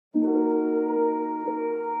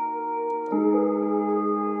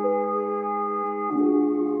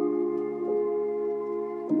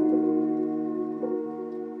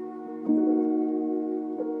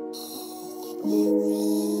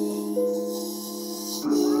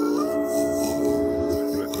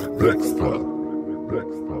When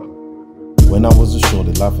I was a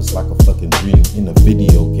shorty, life was like a fucking dream in a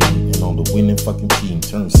video game, and on the winning fucking team.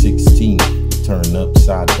 Turned 16, turned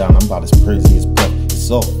upside down. I'm about as crazy as Puff.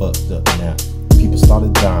 It's all fucked up now. People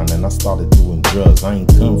started dying, and I started doing drugs. I ain't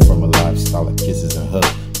come from a lifestyle of kisses and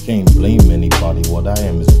hugs. Can't blame anybody. What I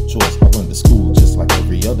am is a choice. I went to school just like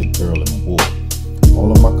every other girl and boy.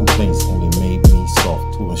 All of my complaints only made me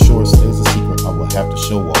soft. To ensure it stays a secret, I will have to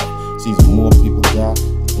show off. See, the more people die,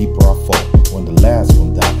 the deeper I fall. When the last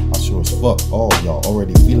one died, I sure as fuck all y'all.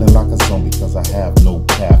 Already feeling like a zombie because I have no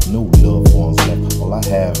path, no loved ones left. All I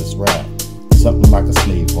have is rap. Something like a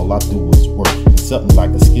slave, all I do is work. And something like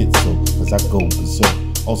a schizo, cause I go berserk.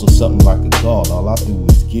 Also something like a god, all I do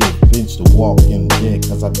is give. Bench to walk in dead,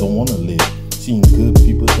 cause I don't wanna live. Seeing good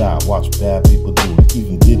people die, watch bad people do it.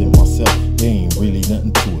 Even did it myself, there ain't really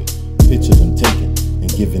nothing to it. Picture them taking and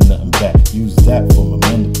giving nothing back. Use that for my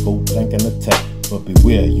men to go blank and attack. But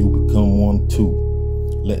beware, you become one too.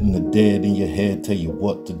 Letting the dead in your head tell you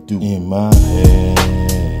what to do. In my head,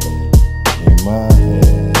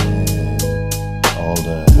 all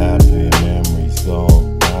the happy memories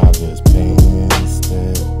gone. Now there's pain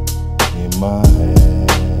instead. In my head,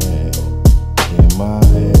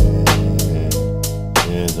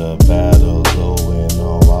 there's a battle going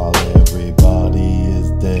on while everybody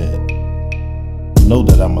is dead. Know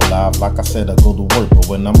that I'm alive, like I said, I go to work. But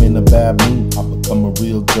when I'm in a bad mood, I become a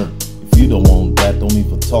real jerk. If you don't want that, don't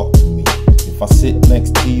even talk to me. If I sit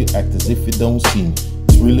next to you, act as if you don't see me.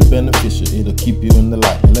 It's really beneficial, it'll keep you in the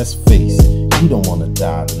light. And let's face it, you don't wanna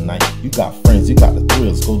die tonight. You got friends, you got the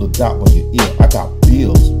thrills. Go to dot when you're ill. I got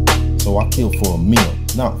bills, so I kill for a meal.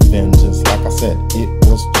 Not vengeance, like I said, it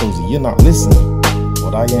was chosen. You're not listening.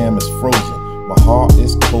 What I am is frozen. My heart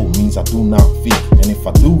is cold, means I do not feel. And if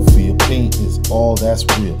I do feel, pain is all that's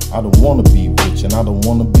real. I don't wanna be rich and I don't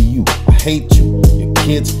wanna be you. I hate you, your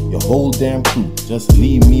kids, your whole damn crew. Just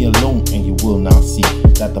leave me alone and you will not see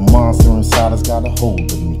that the monster inside has got a hold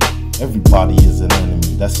of me. Everybody is an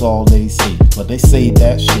enemy, that's all they say. But they say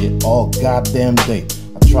that shit all goddamn day.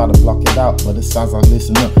 I try to block it out, but it sounds like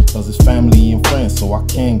listen up. Cause it's family and friends, so I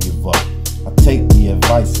can't give up. I take the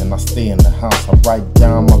advice and I stay in the house. I write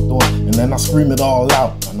down my thoughts and then I scream it all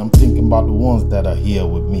out. And I'm thinking about the ones that are here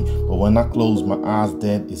with me. But when I close my eyes,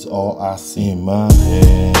 that is all I see. In my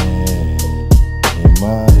head,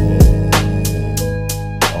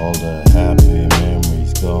 all the happy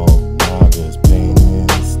memories gone. Now there's pain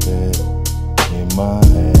instead. In my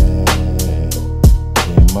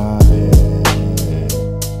head,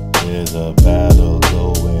 there's a battle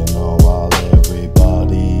going on while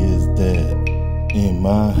everybody is dead. In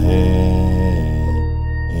my head,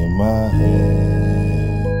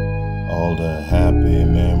 all the happy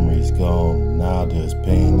memories gone. Now there's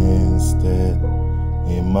pain instead.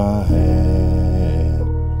 In my head,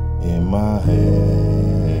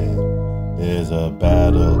 there's a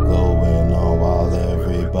battle going